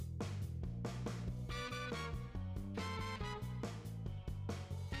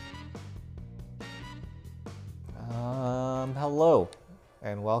Hello,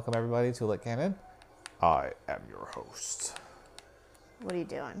 and welcome everybody to Lit Canon. I am your host. What are you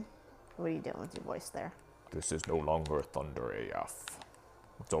doing? What are you doing with your voice there? This is no longer Thunder AF.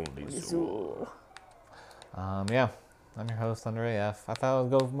 It's only Zool. Zool. Yeah, I'm your host, Thunder AF. I thought I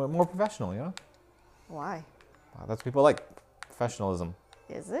would go more professional, you know? Why? That's what people like. Professionalism.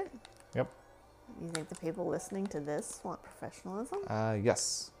 Is it? Yep. You think the people listening to this want professionalism?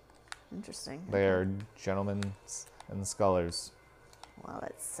 Yes. Interesting. They are gentlemen and scholars. Wow,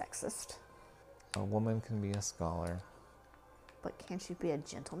 that's sexist. A woman can be a scholar. But can't you be a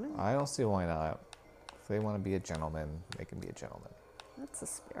gentleman? I don't see why not. If they want to be a gentleman, they can be a gentleman. That's the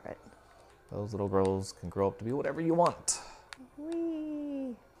spirit. Those little girls can grow up to be whatever you want.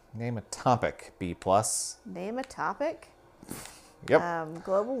 Whee! Name a topic, B+. Name a topic? Yep.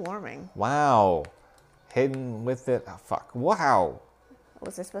 Global warming. Wow. Hidden with it. Oh, fuck. Wow.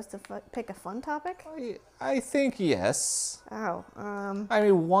 Was I supposed to pick a fun topic? I think yes. Oh, I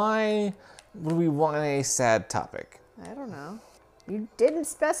mean, why would we want a sad topic? I don't know. You didn't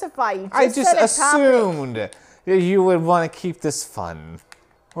specify. You just I just said a assumed that you would want to keep this fun.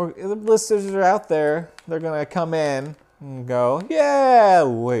 Or the listeners are out there, they're going to come in and go, yeah,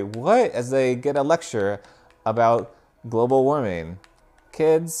 wait, what? As they get a lecture about global warming.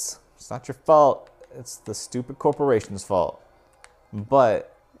 Kids, it's not your fault. It's the stupid corporation's fault.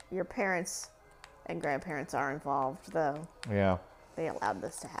 But Your parents and grandparents are involved, though. yeah, They allowed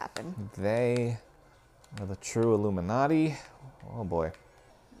this to happen. they are the true Illuminati. Oh boy.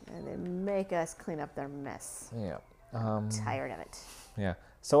 And they make us clean up their mess. Yeah. Tired of it. Yeah.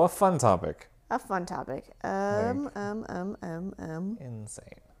 So a fun topic. A fun topic.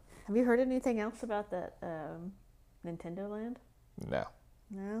 Insane. Have you heard anything else about that Nintendo Land? No,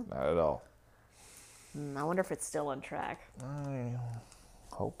 No? not at all. I wonder if it's still on track. I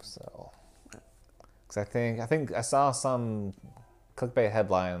hope so. Because I think I saw some clickbait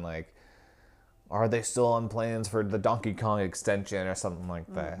headline like, are they still on plans for the Donkey Kong extension or something like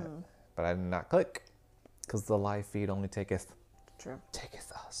that? But I did not click because the live feed only taketh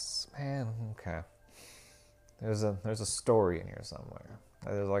us. Man, okay. There's a story in here somewhere.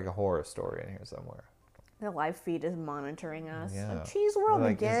 There's like a horror story in here somewhere. The live feed is monitoring us. Yeah. Like, Cheese World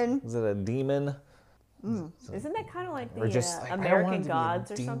Like, again. Is it a demon? Isn't that kind of like Or the just like, I don't want American it to be a Gods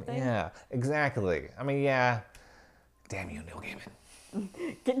or demon. something? Yeah, exactly. I mean, yeah. Damn you, Neil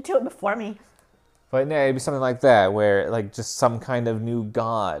Gaiman. Get into it before me. But no, it'd be something like that, where like just some kind of new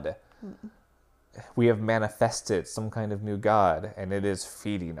god. We have manifested some kind of new god, and it is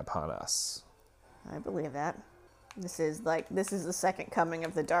feeding upon us. I believe that. This is the second coming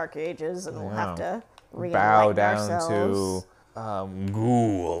of the Dark Ages, and we'll have to Bow re-enlighten down ourselves. to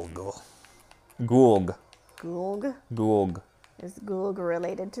Gulg. Gulg. Gulg? Gulg. Is Gulg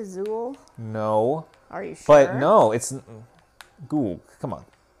related to Zool? No. Are you sure? But no, it's Gulg. Come on.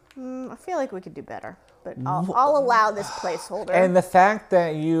 I feel like we could do better, but I'll allow this placeholder. And the fact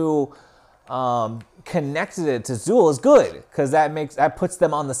that you connected it to Zool is good, because that puts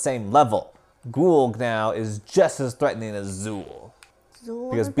them on the same level. Gulg now is just as threatening as Zool.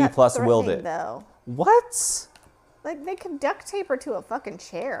 Zool because isn't B+ that willed threatening, it. Though. What? Like, they can duct tape her to a fucking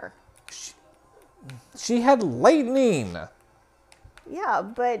chair. She had lightning. Yeah,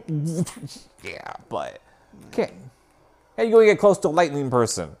 but Yeah, but okay. How you gonna get close to a lightning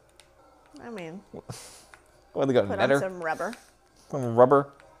person? I mean, What, they got put netter? on some rubber. Some rubber?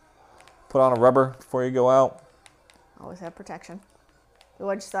 Put on a rubber before you go out? Always have protection. Oh,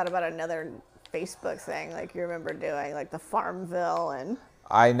 I just thought about another Facebook thing, like you remember doing, like the Farmville and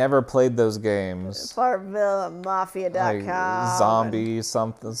I never played those games. Farmville and Mafia.com.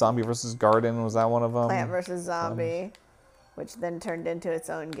 Like Zombie versus Garden, was that one of them? Plant vs. Zombie, which then turned into its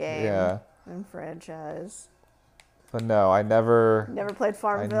own game Yeah. and franchise. But no, I never... Never played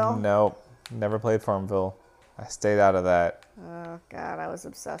Farmville? No, never played Farmville. I stayed out of that. Oh, God, I was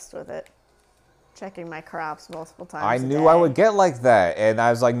obsessed with it. Checking my crops multiple times I a knew day. I would get like that, and I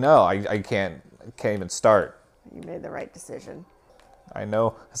was like, no, I can't even start. You made the right decision. I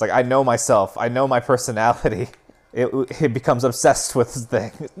know. It's like, I know myself. I know my personality. It becomes obsessed with this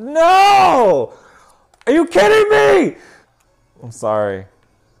thing. No! Are you kidding me? I'm sorry.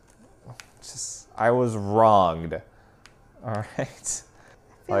 I was wronged. All right.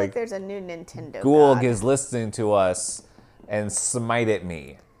 I feel like there's a new Nintendo Gulg god. is listening to us and smited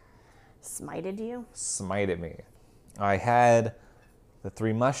me. Smited you? Smited me. I had the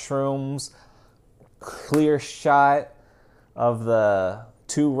 3 mushrooms, clear shot of the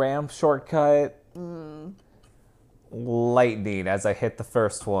 2 ramp shortcut, lightning as I hit the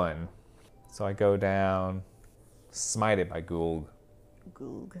first one. So I go down, smited by Gulg.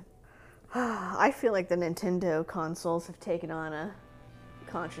 Gulg. I feel like the Nintendo consoles have taken on a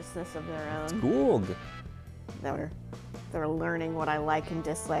consciousness of their own. Cool. They're learning what I like and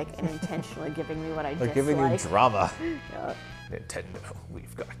dislike and intentionally giving me what I They're dislike. giving you drama. Yeah. Nintendo,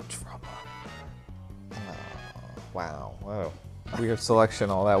 we've got drama. Oh, wow. Whoa. Weird selection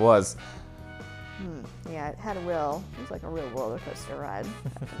all that was. Yeah, it was like a real roller coaster ride.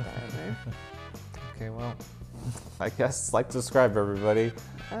 I put that in there. Okay, well, I guess like, subscribe, everybody.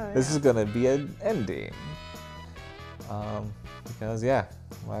 Oh, This yeah. is gonna be an ending. Because yeah,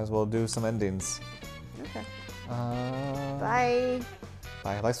 might as well do some endings. Okay. Bye. Bye.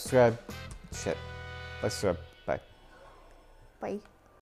 Bye. Like, subscribe. Shit. Like, subscribe. Bye. Bye.